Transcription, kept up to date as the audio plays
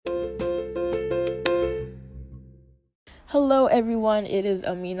Hello, everyone. It is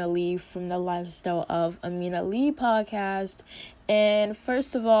Amina Lee from the Lifestyle of Amina Lee podcast. And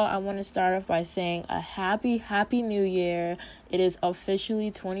first of all, I want to start off by saying a happy new year. It is officially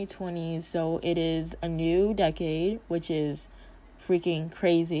 2020, so it is a new decade, which is freaking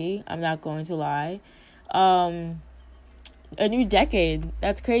crazy. I'm not going to lie. A new decade.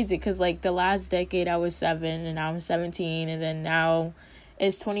 That's crazy because, the last decade I was 7 and now I'm 17, and then now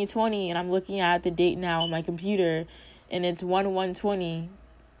it's 2020, and I'm looking at the date now on my computer. And it's 1/1/20,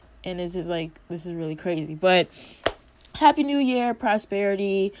 and this is really crazy. But happy new year,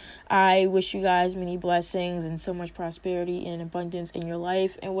 prosperity. I wish you guys many blessings and so much prosperity and abundance in your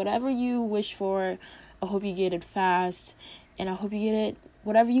life. And whatever you wish for, I hope you get it fast. And I hope you get it,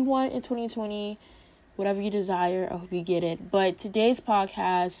 whatever you want in 2020, whatever you desire, I hope you get it. But today's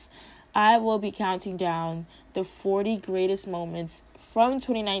podcast, I will be counting down the 40 greatest moments from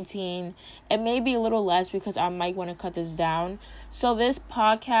 2019. It may be a little less because I might want to cut this down. So this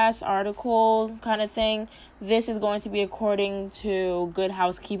podcast article kind of thing, this is going to be according to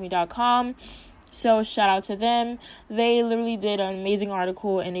goodhousekeeping.com. So shout out to them. They literally did an amazing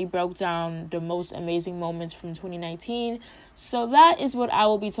article and they broke down the most amazing moments from 2019. So that is what I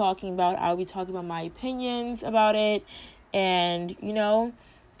will be talking about. I'll be talking about my opinions about it. And,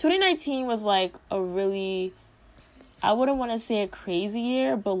 2019 was a really, I wouldn't want to say a crazy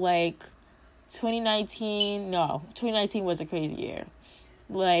year, but 2019 was a crazy year.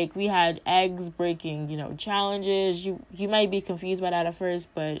 We had eggs breaking, challenges. You might be confused by that at first,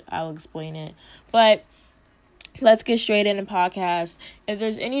 but I'll explain it. But let's get straight into the podcast. If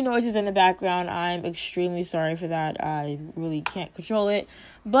there's any noises in the background, I'm extremely sorry for that. I really can't control it.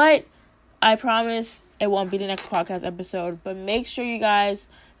 But I promise it won't be the next podcast episode. But make sure you guys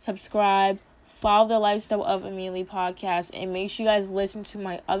subscribe, follow the Lifestyle of Amina Lee podcast, and make sure you guys listen to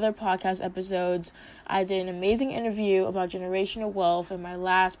my other podcast episodes. I did an amazing interview about generational wealth in my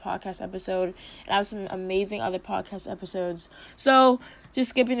last podcast episode, and I have some amazing other podcast episodes. So,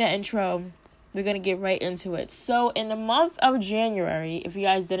 just skipping that intro, we're going to get right into it. So, in the month of January, if you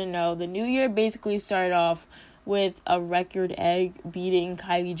guys didn't know, the new year basically started off with a record egg beating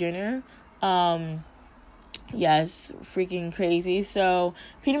Kylie Jenner. Yes, freaking crazy. So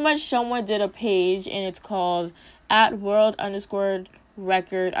pretty much someone did a page and it's called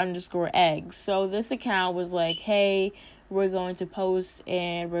 @world_record_eggs. So this account was like, hey, we're going to post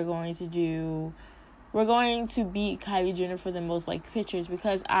and we're going to beat Kylie Jenner for the most liked pictures,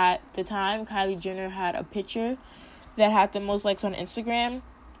 because at the time Kylie Jenner had a picture that had the most likes on Instagram.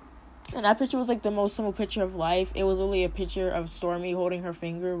 And that picture was the most simple picture of life. It was only a picture of Stormi holding her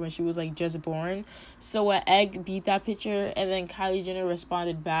finger when she was just born. So an egg beat that picture, and then Kylie Jenner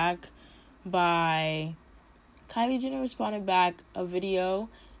responded back a video.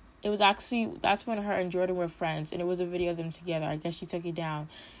 It was actually, that's when her and Jordan were friends, and it was a video of them together. I guess she took it down.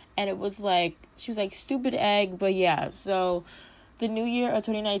 And it was she was stupid egg, but yeah. So the new year of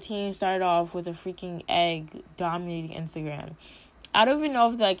 2019 started off with a freaking egg dominating Instagram. I don't even know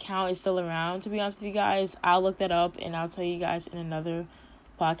if the account is still around, to be honest with you guys. I'll look that up and I'll tell you guys in another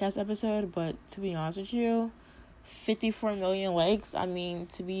podcast episode. But to be honest with you, 54 million likes. I mean,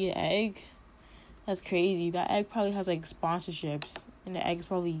 to be an egg, that's crazy. That egg probably has sponsorships, and the egg's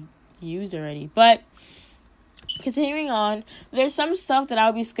probably used already. But continuing on, there's some stuff that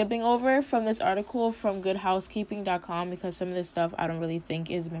I'll be skipping over from this article from goodhousekeeping.com, because some of this stuff I don't really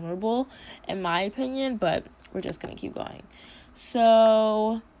think is memorable in my opinion, but we're just going to keep going.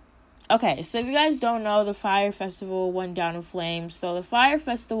 So if you guys don't know, the Fire Festival went down in flames. So the Fire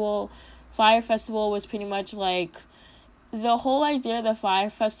Festival was pretty much the whole idea of the Fire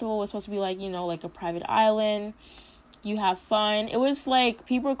Festival was supposed to be a private island. You have fun. It was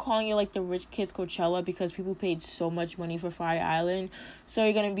people were calling it the rich kids Coachella, because people paid so much money for Fire Island. So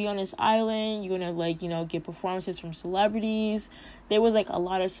you're gonna be on this island, you're gonna get performances from celebrities. There was a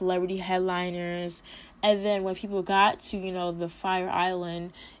lot of celebrity headliners. And then when people got to the Fire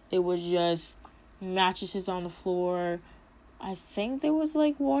Island, it was just mattresses on the floor. I think there was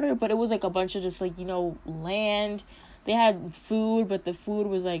water, but it was a bunch of just land. They had food, but the food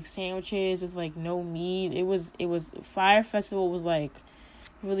was sandwiches with no meat. It was Fire Festival was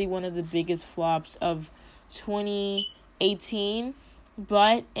really one of the biggest flops of 2018.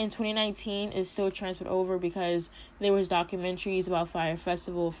 But in 2019, it still transferred over because there was documentaries about Fire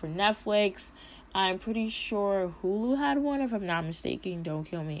Festival for Netflix. I'm pretty sure Hulu had one, if I'm not mistaken. Don't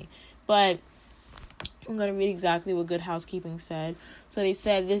kill me. But I'm going to read exactly what Good Housekeeping said. So they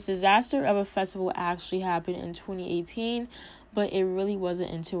said, this disaster of a festival actually happened in 2018, but it really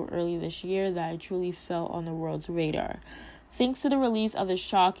wasn't until early this year that it truly fell on the world's radar. Thanks to the release of the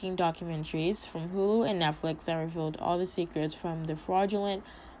shocking documentaries from Hulu and Netflix that revealed all the secrets from the fraudulent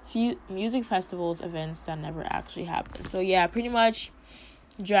music festivals events that never actually happened. So yeah, pretty much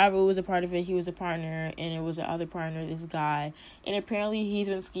Ja Rule was a part of it. He was a partner, and it was the other partner, this guy. And apparently he's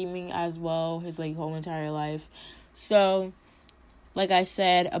been scheming as well his whole entire life. So, like I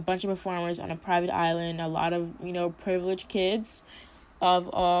said, a bunch of performers on a private island, a lot of, privileged kids of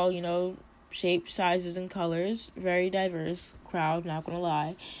all, shapes, sizes, and colors. Very diverse crowd, not gonna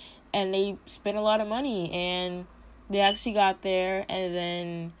lie. And they spent a lot of money, and they actually got there, and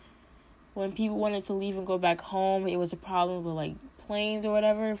then when people wanted to leave and go back home, it was a problem with planes or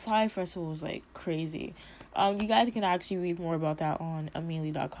whatever. Fyre Festival was crazy. You guys can actually read more about that on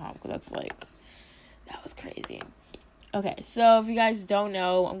Amelie.com, because that was crazy. Okay, so if you guys don't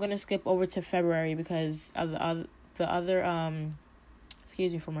know, I'm gonna skip over to February because of the other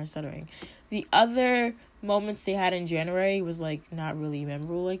excuse me for my stuttering. The other moments they had in January was not really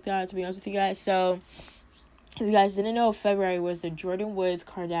memorable like that, to be honest with you guys. So if you guys didn't know, February was the Jordyn Woods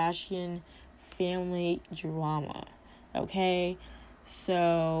Kardashian family drama. Okay,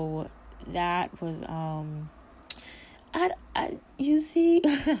 so that was you see,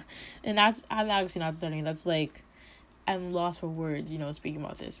 and I'm actually not studying. That's I'm lost for words, speaking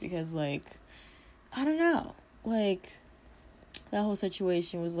about this, because I don't know, that whole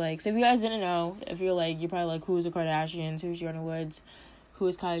situation was so if you guys didn't know, if you're you're probably who's the Kardashians, who's Jordyn Woods, who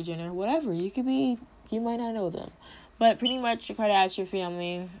is Kylie Jenner, whatever, you might not know them, but pretty much the Kardashian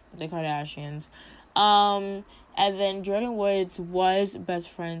family, the Kardashians, and then Jordyn Woods was best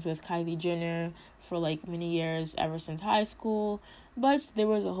friends with Kylie Jenner for many years, ever since high school. But there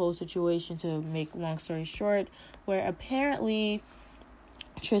was a whole situation, to make long story short, where apparently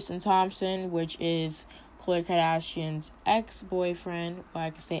Tristan Thompson, which is Khloe Kardashian's ex-boyfriend, or I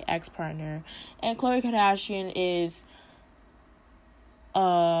could say ex-partner, and Khloe Kardashian is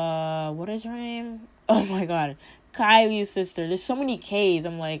what is her name? Oh my god, Kylie's sister. There's so many K's.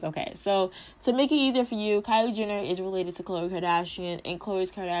 I'm okay. So to make it easier for you, Kylie Jenner is related to Khloe Kardashian, and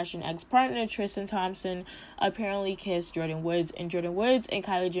Khloe's Kardashian ex-partner, Tristan Thompson, apparently kissed Jordyn Woods, and Jordyn Woods and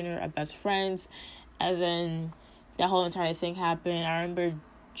Kylie Jenner are best friends. And then that whole entire thing happened. I remember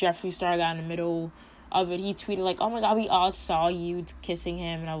Jeffree Star got in the middle of it. He tweeted oh my god, we all saw you kissing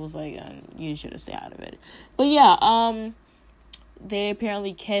him, and I was you should have stayed out of it. But yeah, they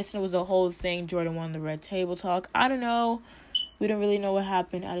apparently kissed, and it was a whole thing. Jordyn won the red table talk. I don't know. We don't really know what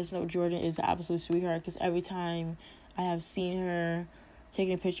happened. I just know Jordyn is an absolute sweetheart, because every time I have seen her,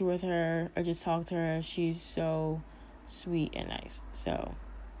 taking a picture with her, or just talk to her, she's so sweet and nice. So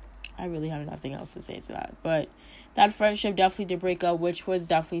I really have nothing else to say to that. But that friendship definitely did break up, which was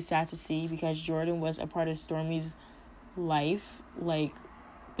definitely sad to see, because Jordyn was a part of Stormi's life. The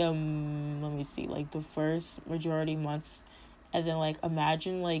first majority months. And then,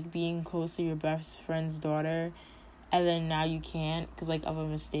 imagine, being close to your best friend's daughter, and then now you can't because, of a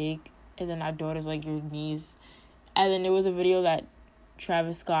mistake, and then that daughter's, your niece. And then there was a video that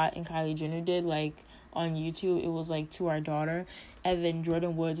Travis Scott and Kylie Jenner did, on YouTube. It was, to our daughter. And then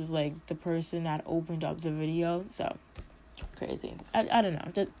Jordyn Woods was, the person that opened up the video. So, crazy. I don't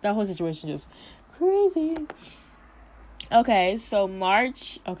know. That whole situation just crazy. Okay, so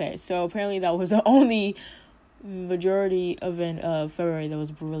March. Okay, so apparently that was the only majority event of February that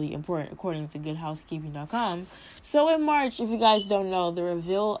was really important, according to GoodHousekeeping.com. So in March, if you guys don't know, the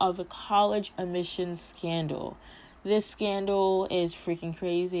reveal of the college admissions scandal. This scandal is freaking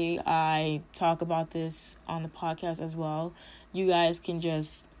crazy. I talk about this on the podcast as well. You guys can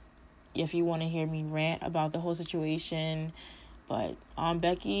just, if you want to hear me rant about the whole situation. But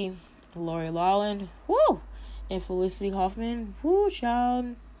Becky, Lori Loughlin, woo, and Felicity Huffman, woo,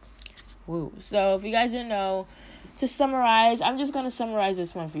 child. Woo. So if you guys didn't know, to summarize, I'm just going to summarize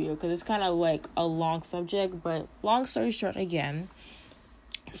this one for you, because it's kind of a long subject, but long story short again.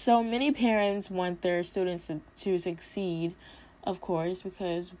 So many parents want their students to succeed, of course,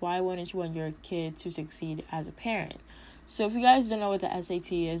 because why wouldn't you want your kid to succeed as a parent? So if you guys don't know what the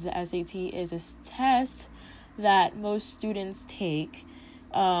SAT is, the SAT is a test that most students take.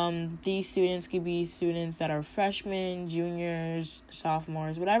 These students could be students that are freshmen, juniors,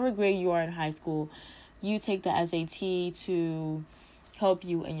 sophomores, whatever grade you are in high school. You take the SAT to help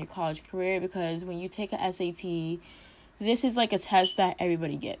you in your college career, because when you take a SAT, this is a test that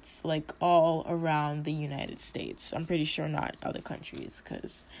everybody gets, all around the United States. I'm pretty sure not other countries,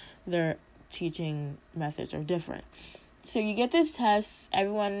 because their teaching methods are different. So you get this test,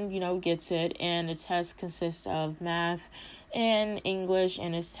 everyone, gets it, and the test consists of math and English,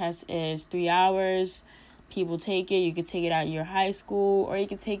 and this test is 3 hours. people take it. You could take it at your high school, or you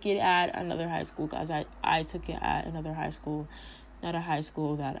could take it at another high school, because I took it at another high school, not a high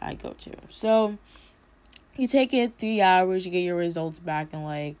school that I go to. So you take it 3 hours, you get your results back in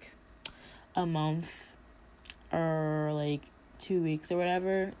like a month or like 2 weeks or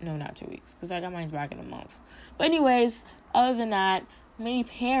whatever. No, not 2 weeks, because I got mine back in a month. But anyways, other than that, many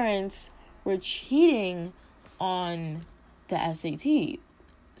parents were cheating on the SAT.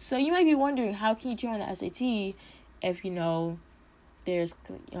 So you might be wondering, how can you cheat on the SAT if, there's,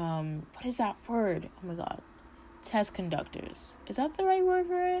 what is that word? Oh my God. Test conductors. Is that the right word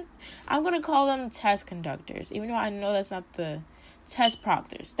for it? I'm going to call them test conductors, even though I know that's not the test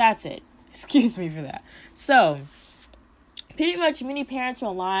proctors. That's it. Excuse me for that. So, pretty much many parents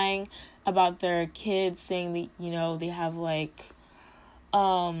are lying about their kids, saying that, they have like,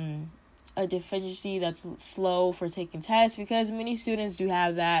 a deficiency that's slow for taking tests, because many students do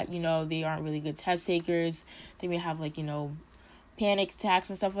have that. They aren't really good test takers. They may have like, panic attacks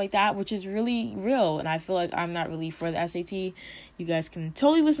and stuff like that, which is really real. And I feel like I'm not really for the SAT. You guys can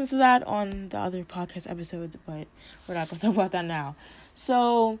totally listen to that on the other podcast episodes, but we're not going to talk about that now.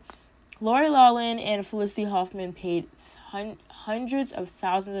 So Lori Loughlin and Felicity Huffman paid hundreds of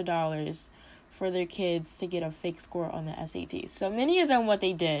thousands of dollars for their kids to get a fake score on the SAT. So many of them, what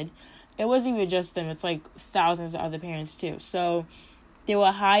they did, it wasn't even just them, it's like thousands of other parents too. So they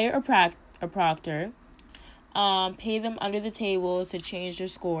will hire a proctor, pay them under the table to change their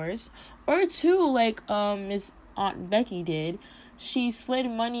scores, or two, like Miss Aunt Becky did. She slid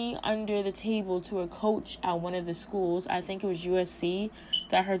money under the table to a coach at one of the schools. I think it was USC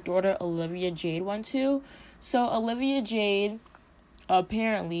that her daughter Olivia Jade went to. So Olivia Jade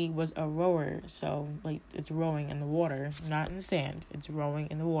apparently was a rower. So like, it's rowing in the water, not in the sand. It's rowing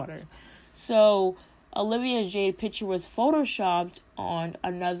in the water. So Olivia Jade picture was photoshopped on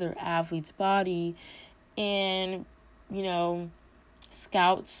another athlete's body, and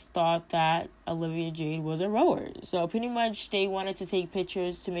scouts thought that Olivia Jade was a rower. So pretty much they wanted to take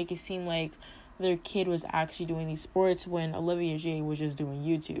pictures to make it seem like their kid was actually doing these sports, when Olivia Jade was just doing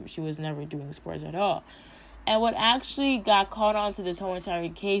YouTube. She was never doing sports at all. And what actually got caught on to this whole entire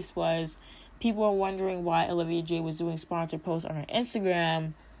case was people were wondering why Olivia Jade was doing sponsored posts on her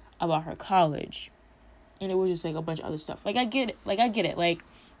Instagram about her college. And it was just like a bunch of other stuff. Like, I get it. Like,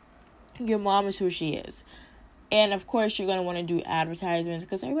 your mom is who she is. And of course, you're going to want to do advertisements,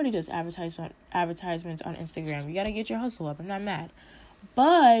 because everybody does advertisements on Instagram. You got to get your hustle up. I'm not mad.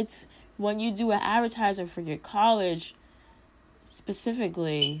 But when you do an advertisement for your college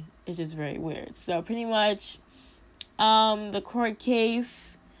specifically, it's just very weird. So pretty much, the court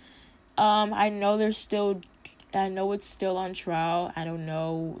case, I know it's still on trial. I don't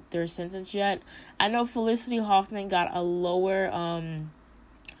know their sentence yet. I know Felicity Huffman got a lower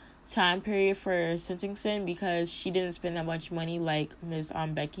time period for sentencing, because she didn't spend that much money like Ms.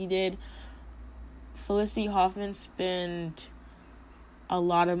 Becky did. Felicity Huffman spent a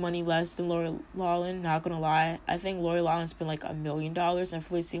lot of money less than Lori Loughlin, not gonna lie. I think Lori Loughlin spent like $1 million and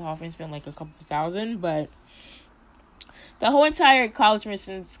Felicity Huffman spent like a couple thousand. But the whole entire college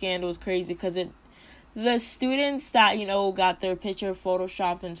admissions scandal is crazy, because the students that, got their picture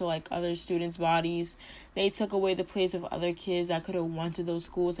photoshopped into like other students' bodies, they took away the place of other kids that could have went to those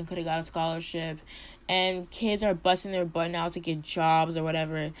schools and could have got a scholarship. And kids are busting their butt now to get jobs or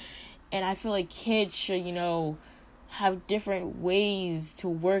whatever. And I feel like kids should, have different ways to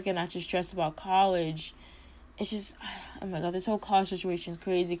work and not just stress about college. It's just, oh my God, this whole college situation is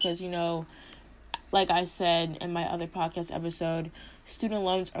crazy, because, like I said in my other podcast episode, student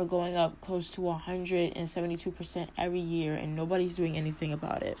loans are going up close to 172% every year, and nobody's doing anything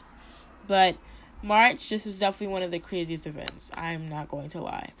about it. But March, this was definitely one of the craziest events. I'm not going to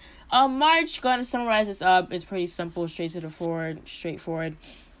lie. March, going to summarize this up, is pretty simple, straightforward.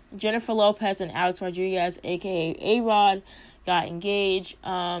 Jennifer Lopez and Alex Rodriguez, aka A-Rod, got engaged.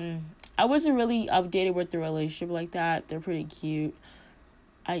 I wasn't really updated with the relationship like that. They're pretty cute.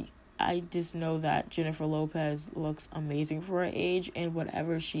 I just know that Jennifer Lopez looks amazing for her age, and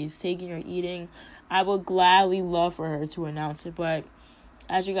whatever she's taking or eating, I would gladly love for her to announce it. But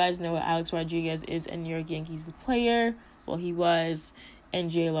as you guys know, Alex Rodriguez is a New York Yankees player. Well, he was. And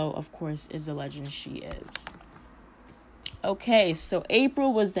J-Lo, of course, is the legend she is. Okay, so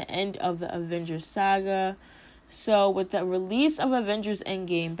April was the end of the Avengers saga. So with the release of Avengers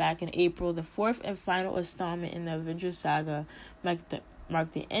Endgame back in April, the fourth and final installment in the Avengers saga marked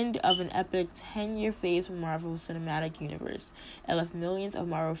the end of an epic 10-year phase for Marvel's cinematic universe, and left millions of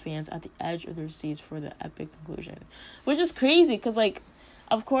Marvel fans at the edge of their seats for the epic conclusion. Which is crazy, because, like,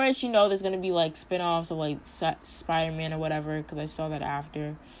 of course, there's going to be, like, spin-offs of, like, Spider-Man or whatever, because I saw that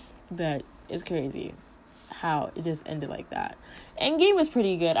after. But it's crazy. how it just ended like that. Endgame was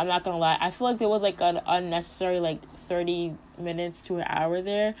pretty good, I'm not gonna lie. I feel like there was, like, an unnecessary, like, 30 minutes to an hour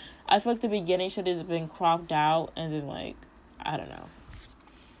there. I feel like the beginning should have been cropped out, and then, like, I don't know.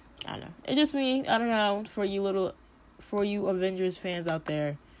 It's just me. I don't know. For you Avengers fans out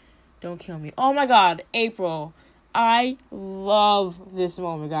there, don't kill me. Oh my God, April. I love this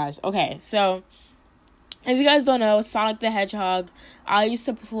moment, guys. Okay, so if you guys don't know, Sonic the Hedgehog, I used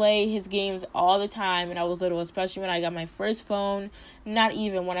to play his games all the time when I was little, especially when I got my first phone. Not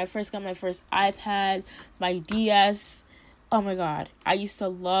even when I first got my first iPad, my DS. Oh my God, I used to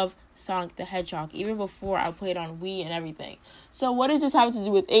love Sonic the Hedgehog, even before I played on Wii and everything. So what does this have to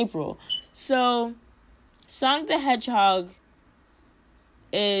do with April? So Sonic the Hedgehog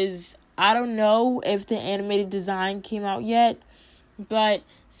is, I don't know if the animated design came out yet, but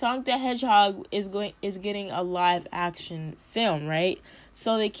Sonic the Hedgehog is getting a live action film, right?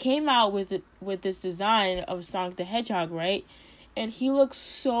 So they came out with this design of Sonic the Hedgehog, right? And he looks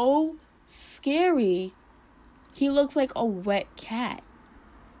so scary. He looks like a wet cat.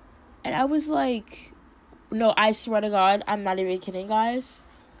 And I was like, no, I swear to God, I'm not even kidding, guys.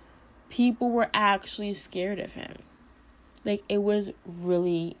 People were actually scared of him. Like, it was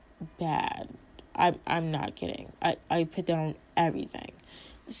really bad. I'm not kidding. I put down everything.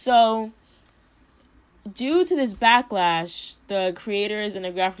 So, due to this backlash, the creators and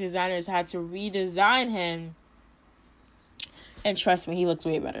the graphic designers had to redesign him. And trust me, he looks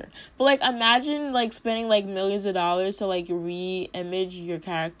way better. But, like, imagine, like, spending, like, millions of dollars to, like, re-image your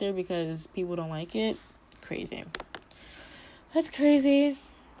character because people don't like it. Crazy. That's crazy.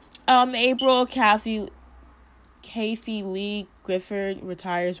 April, Kathy Lee Gifford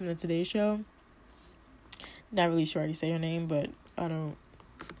retires from the Today Show. Not really sure how to say her name, but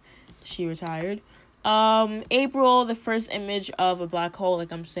she retired. April, the first image of a black hole.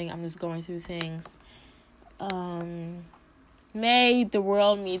 Like I'm saying, I'm just going through things. May, the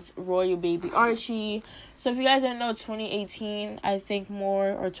world meets royal baby Archie. So if you guys didn't know, 2018, I think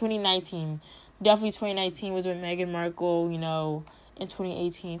more, or 2019, definitely 2019 was when Meghan Markle, in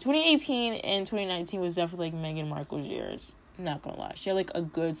 2018. 2018 and 2019 was definitely, like, Meghan Markle's years. I'm not gonna lie. She had, like, a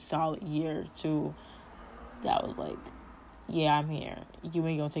good, solid year, too. That was, like, yeah, I'm here. You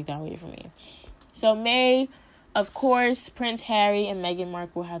ain't gonna take that away from me. So, May, of course, Prince Harry and Meghan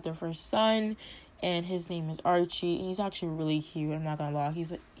Markle had their first son, and his name is Archie, and he's actually really cute. I'm not gonna lie.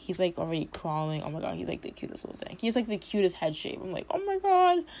 He's like already crawling. Oh my God, he's like the cutest little thing. He's like the cutest head shape. I'm like, oh my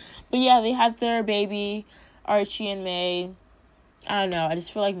God. But yeah, they had their baby, Archie and May. I don't know. I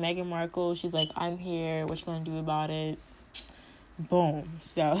just feel like Meghan Markle, she's like, I'm here. What you gonna do about it? Boom.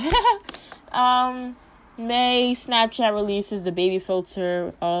 So, May, Snapchat releases the baby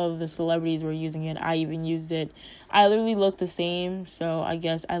filter. All of the celebrities were using it. I even used it. I literally look the same, so I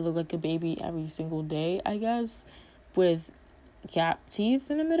guess I look like a baby every single day, I guess, with gap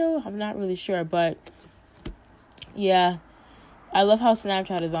teeth in the middle. I'm not really sure, but yeah. I love how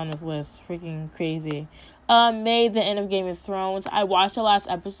Snapchat is on this list. Freaking crazy. May, the end of Game of Thrones. I watched the last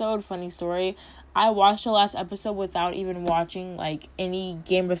episode. Funny story. I watched the last episode without even watching, like, any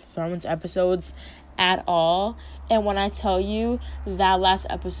Game of Thrones episodes at all. And when I tell you, that last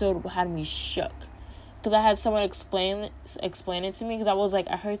episode had me shook. Because I had someone explain it to me. Because I was like,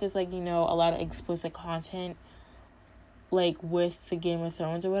 I heard there's, like, a lot of explicit content, like, with the Game of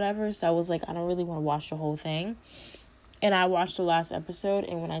Thrones or whatever. So I was like, I don't really want to watch the whole thing. And I watched the last episode.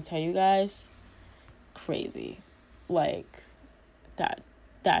 And when I tell you guys, crazy. Like,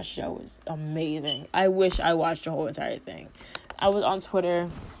 that show is amazing. I wish I watched the whole entire thing. I was on Twitter.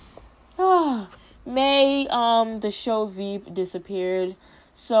 May, the show Veep disappeared.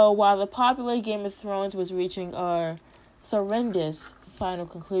 So while the popular Game of Thrones was reaching a horrendous final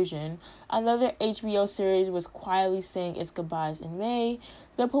conclusion, another HBO series was quietly saying its goodbyes in May.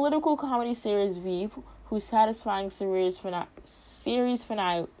 The political comedy series Veep, whose satisfying series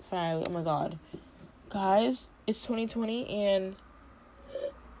finale. Oh my God, guys, it's 2020 and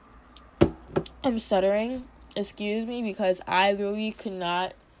I'm stuttering. Excuse me, because I literally could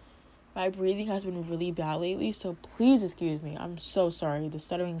not. My breathing has been really bad lately, so please excuse me. I'm so sorry. The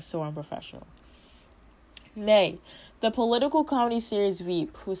stuttering is so unprofessional. May, the political comedy series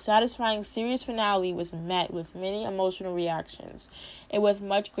Veep, whose satisfying series finale was met with many emotional reactions and with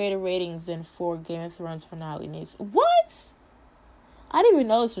much greater ratings than 4 Game of Thrones finales. What? I didn't even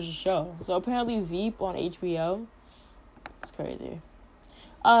know this was a show. So apparently Veep on HBO. It's crazy.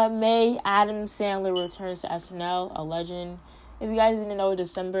 May, Adam Sandler returns to SNL, a legend. If you guys didn't know,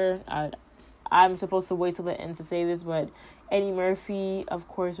 December, I'm supposed to wait till the end to say this, but Eddie Murphy, of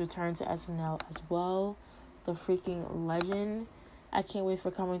course, returned to SNL as well. The freaking legend. I can't wait for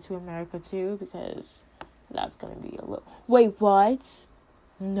Coming to America too, because That's gonna be a little... Wait, what?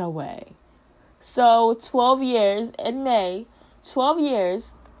 No way. So, 12 years in May, 12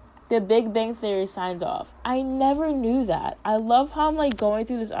 years, The Big Bang Theory signs off. I never knew that. I love how I'm, like, going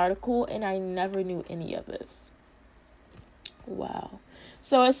through this article, and I never knew any of this. Wow.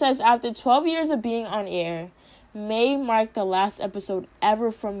 So, it says, after 12 years of being on air, May marked the last episode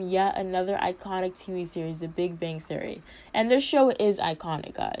ever from yet another iconic TV series, The Big Bang Theory. And this show is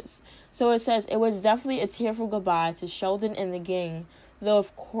iconic, guys. So it says, it was definitely a tearful goodbye to Sheldon and the gang, though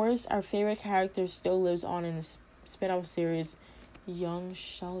of course our favorite character still lives on in the spin-off series, Young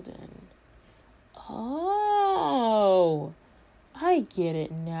Sheldon. Oh, I get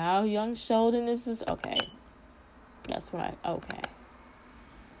it now. Young Sheldon is okay. That's what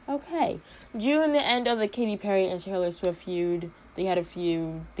Okay. June, the end of the Katy Perry and Taylor Swift feud. They had a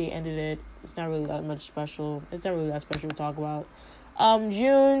feud. They ended it. It's not really that special to talk about.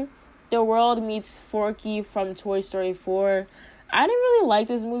 June, the world meets Forky from Toy Story 4. I didn't really like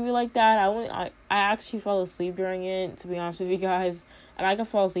this movie like that. I actually fell asleep during it, to be honest with you guys. And I can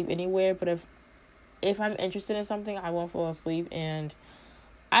fall asleep anywhere, but if I'm interested in something, I won't fall asleep. And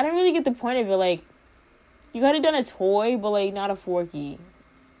I didn't really get the point of it. Like, you could have done a toy, but, like, not a Forky.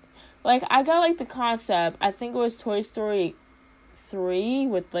 Like, I got, like, the concept. I think it was Toy Story 3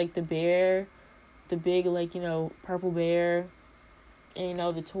 with, like, the bear, the big, like, purple bear, and,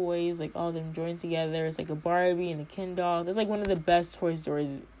 the toys, like, all of them joined together. It's, like, a Barbie and a Ken doll. That's, like, one of the best Toy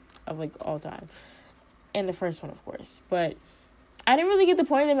Stories of, like, all time. And the first one, of course. But I didn't really get the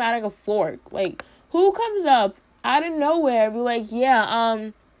point of them adding a fork. Like, who comes up out of nowhere and be like, yeah,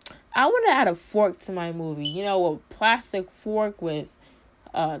 I want to add a fork to my movie. A plastic fork with,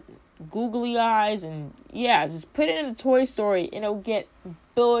 googly eyes, and just put it in a Toy Story and it'll get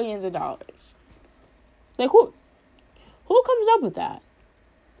billions of dollars. Like, who comes up with that?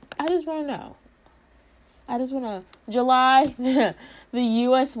 I just want to know. July, the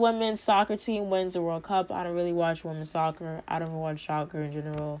U.S. women's soccer team wins the World Cup. I don't really watch women's soccer. I don't watch soccer in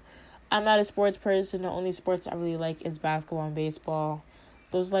general. I'm not a sports person. The only sports I really like is basketball and baseball.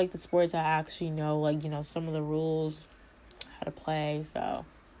 Those are, like, the sports I actually know, like, some of the rules, how to play, so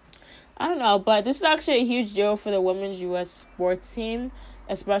I don't know, but this is actually a huge deal for the women's U.S. sports team,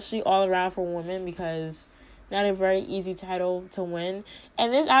 especially all around for women, because not a very easy title to win.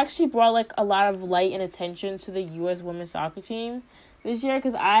 And this actually brought, like, a lot of light and attention to the U.S. women's soccer team this year,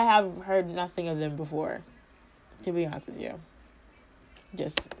 because I have heard nothing of them before, to be honest with you.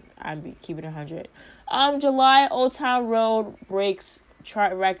 I'm keeping it 100. July, Old Town Road breaks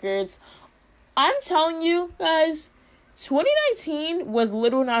chart records. I'm telling you, guys, 2019 was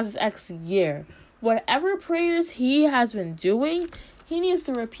Lil Nas X's year. Whatever prayers he has been doing, he needs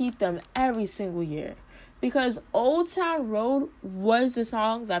to repeat them every single year. Because Old Town Road was the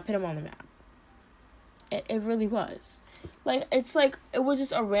song that put him on the map. It really was. Like, it's like, it was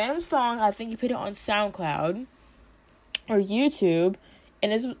just a random song. I think he put it on SoundCloud or YouTube,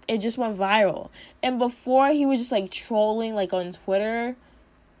 and it just went viral. And before, he was just, like, trolling, like, on Twitter.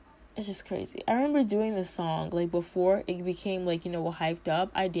 It's just crazy. I remember doing this song, like, before it became, like, hyped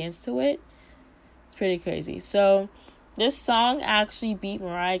up. I danced to it. It's pretty crazy. So, this song actually beat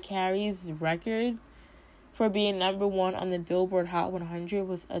Mariah Carey's record for being number 1 on the Billboard Hot 100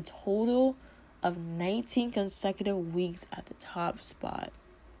 with a total of 19 consecutive weeks at the top spot.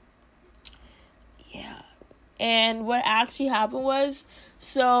 Yeah. And what actually happened was,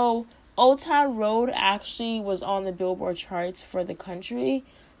 so Old Town Road actually was on the Billboard charts for the country.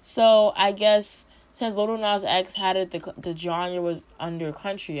 So I guess since Lil Nas X had it, the genre was under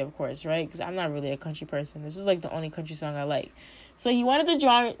country, of course, right? Because I'm not really a country person. This was, like, the only country song I like. So he wanted the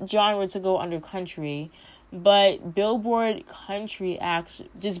genre to go under country, but Billboard country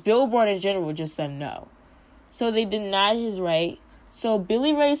just Billboard in general just said no. So they denied his right. So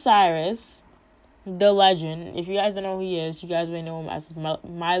Billy Ray Cyrus, the legend, if you guys don't know who he is, you guys may know him as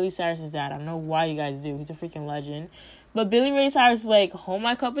Miley Cyrus's dad. I don't know why you guys do. He's a freaking legend. But Billy Ray Cyrus is like, hold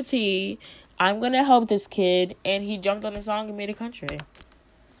my cup of tea. I'm going to help this kid. And he jumped on the song and made it country.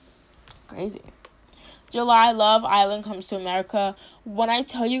 Crazy. July, Love Island comes to America. When I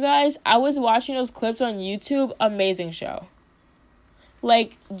tell you guys, I was watching those clips on YouTube. Amazing show.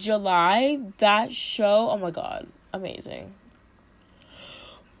 Like, July, that show, oh my God. Amazing.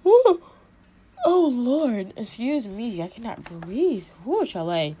 Woo! Oh, Lord. Excuse me. I cannot breathe. Woo,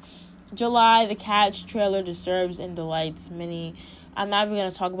 July. July, the Cats trailer disturbs and delights many. I'm not even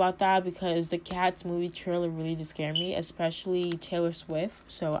going to talk about that because the Cats movie trailer really did scare me, especially Taylor Swift.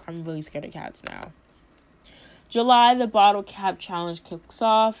 So I'm really scared of cats now. July, the bottle cap challenge kicks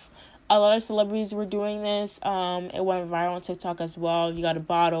off. A lot of celebrities were doing this. It went viral on TikTok as well. You got a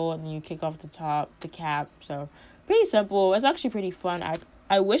bottle and then you kick off the cap. So pretty simple. It's actually pretty fun.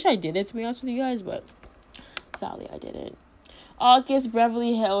 I wish I did it, to be honest with you guys, but sadly I didn't. August,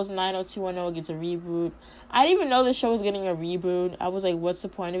 Beverly Hills 90210 gets a reboot. I didn't even know the show was getting a reboot. I was like, what's the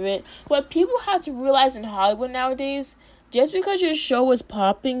point of it? What people have to realize in Hollywood nowadays, just because your show was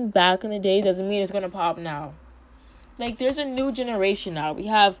popping back in the day doesn't mean it's going to pop now. Like, there's a new generation now. We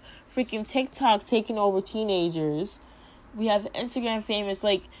have freaking TikTok taking over teenagers. We have Instagram famous.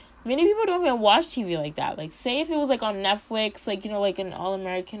 Like, many people don't even watch TV like that. Like, say if it was, like, on Netflix, like, you know, like an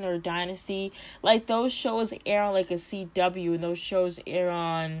All-American or Dynasty. Like, those shows air on, like, a CW. And those shows air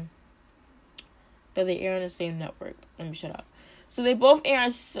on... They air on the same network. Let me shut up. So, they both air on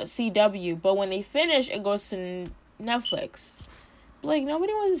CW. But when they finish, it goes to Netflix. Like,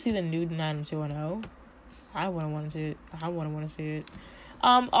 nobody wants to see the new 90210. I wouldn't want to see it.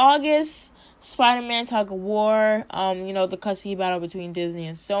 August, Spider-Man Tug of War. You know, the custody battle between Disney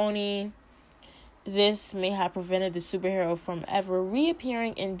and Sony. This may have prevented the superhero from ever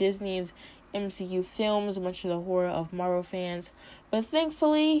reappearing in Disney's MCU films, much to the horror of Marvel fans. But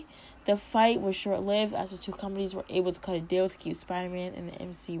thankfully, the fight was short-lived as the two companies were able to cut a deal to keep Spider-Man in the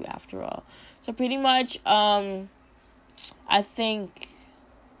MCU after all. So pretty much, I think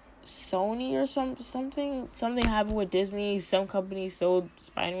Sony or something happened with Disney. Some companies sold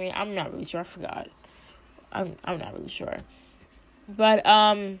Spider-Man. I'm not really sure. I forgot. I'm not really sure. But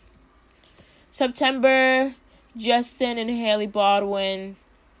September, Justin Bieber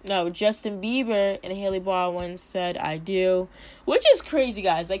and Hailey Baldwin said I do, which is crazy,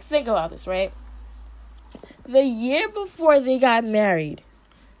 guys. Like, think about this, right? The year before they got married,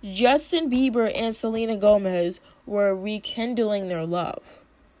 Justin Bieber and Selena Gomez were rekindling their love.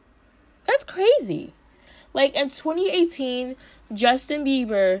 That's crazy. Like, in 2018, Justin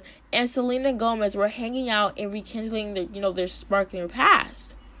Bieber and Selena Gomez were hanging out and rekindling their sparkling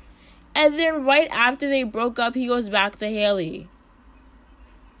past. And then right after they broke up, he goes back to Hailey.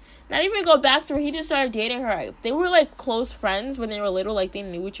 Not even go back to her, he just started dating her. They were, like, close friends when they were little, like, they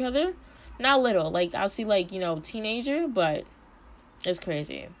knew each other. Not little, like, I'll see, like, teenager, but it's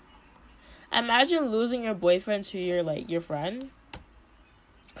crazy. Imagine losing your boyfriend to your friend.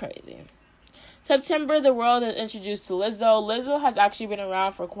 Crazy. September, the world is introduced to Lizzo. Lizzo has actually been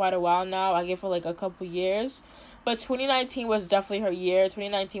around for quite a while now. I give her like a couple years. But 2019 was definitely her year.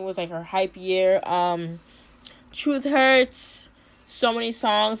 2019 was like her hype year. Truth Hurts. So many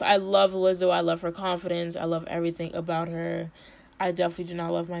songs. I love Lizzo. I love her confidence. I love everything about her. I definitely do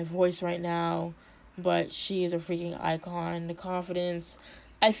not love my voice right now. But she is a freaking icon. The confidence.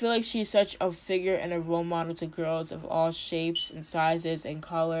 I feel like she's such a figure and a role model to girls of all shapes and sizes and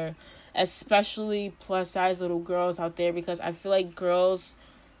color, especially plus size little girls out there, because I feel like girls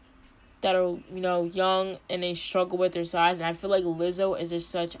that are, young and they struggle with their size, and I feel like Lizzo is just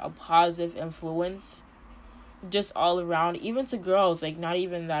such a positive influence just all around, even to girls, like not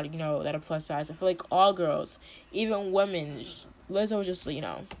even that, that are plus size. I feel like all girls, even women, Lizzo just,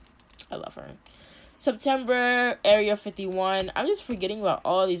 I love her. September, Area 51. I'm just forgetting about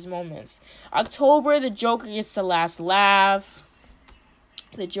all these moments. October, the Joker gets the last laugh.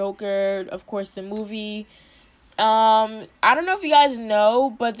 The Joker, of course, the movie. I don't know if you guys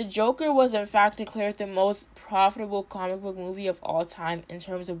know, but the Joker was in fact declared the most profitable comic book movie of all time in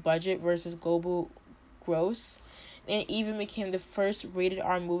terms of budget versus global gross. And it even became the first rated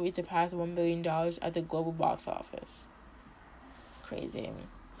R movie to pass $1 billion at the global box office. Crazy.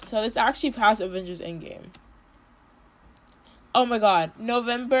 So this actually passed Avengers Endgame. Oh my god.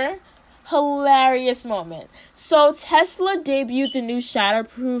 November. Hilarious moment. So Tesla debuted the new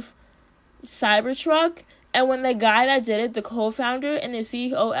Shatterproof Cybertruck. And when the guy that did it, the co-founder and the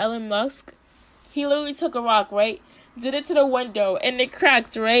CEO, Elon Musk, he literally took a rock, right? Did it to the window and it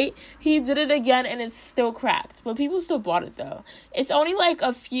cracked, right? He did it again and it's still cracked. But people still bought it though. It's only like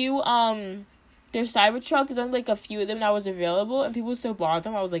a few, their Cybertruck is only like a few of them that was available, and people still bought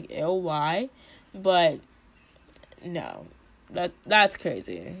them. I was like, ew, why? But no, that's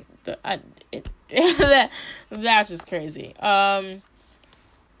crazy. That's just crazy.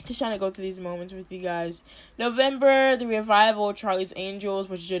 Just trying to go through these moments with you guys. November, the revival of Charlie's Angels,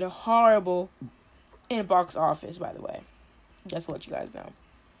 which did horrible in box office, by the way. Just to let you guys know.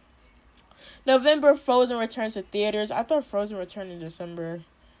 November, Frozen returns to theaters. I thought Frozen returned in December.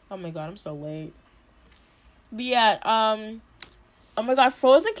 Oh my god, I'm so late. But yeah, oh my god,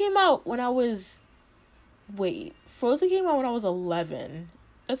 Frozen came out when I was 11.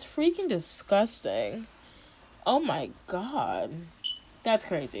 That's freaking disgusting. Oh my god. That's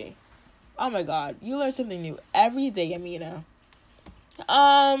crazy. Oh my god, you learn something new every day, Amina.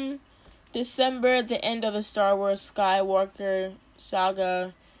 December, the end of the Star Wars Skywalker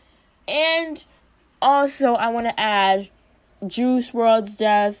saga. And also, I want to add Juice WRLD's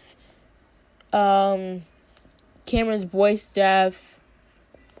death, Cameron's Boyce's death.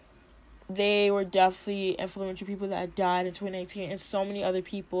 They were definitely influential people that died in 2019, and so many other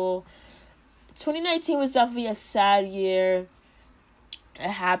people. 2019 was definitely a sad year, a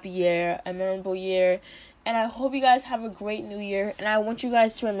happy year, a memorable year. And I hope you guys have a great new year. And I want you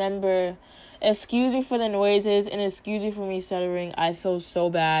guys to remember, excuse me for the noises and excuse me for me stuttering. I feel so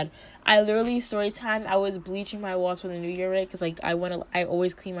bad. I literally, story time, I was bleaching my walls for the new year, right? Because, I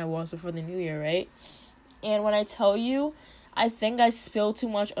always clean my walls before the new year, right? And when I tell you, I think I spilled too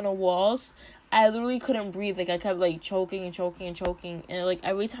much on the walls. I literally couldn't breathe. I kept, choking and choking and choking. And,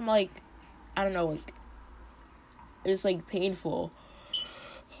 every time I don't know, it's, painful.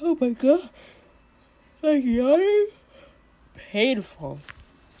 Oh, my God. Yawning? Painful.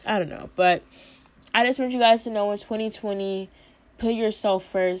 I don't know. But I just want you guys to know in 2020, put yourself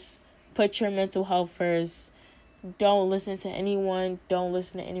first. Put your mental health first. Don't listen to anyone. Don't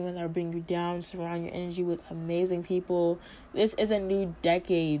listen to anyone that will bring you down. Surround your energy with amazing people. This is a new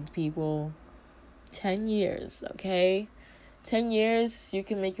decade, people. 10 years, okay? 10 years, you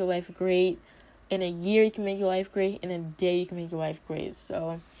can make your life great. In a year, you can make your life great. In a day, you can make your life great.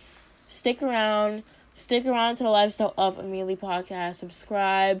 So, stick around. Stick around to the Lifestyle of Amelie podcast.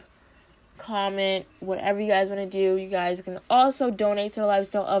 Subscribe, comment, whatever you guys want to do. You guys can also donate to the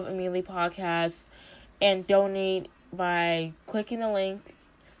Lifestyle of Amelie podcast and donate by clicking the link.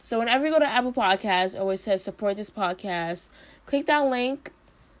 So whenever you go to Apple Podcasts, it always says support this podcast. Click that link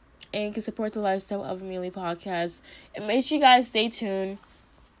and you can support the Lifestyle of Amelie podcast. And make sure you guys stay tuned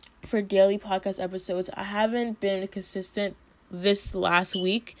for daily podcast episodes. I haven't been consistent this last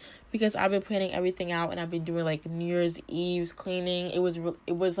week because I've been planning everything out and I've been doing New Year's Eve's cleaning. It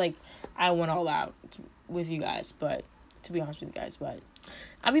was I went all out with you guys, but to be honest with you guys, but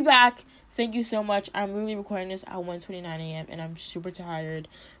I'll be back. Thank you so much. I'm really recording this at 1:29 a.m. and I'm super tired.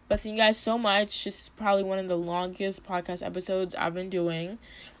 But thank you guys so much. This is probably one of the longest podcast episodes I've been doing.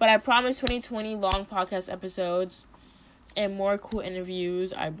 But I promise 2020 long podcast episodes and more cool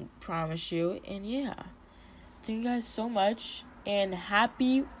interviews. I promise you. And yeah. Thank you guys so much. And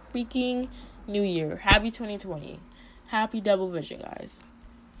happy freaking New Year. Happy 2020. Happy double vision, guys.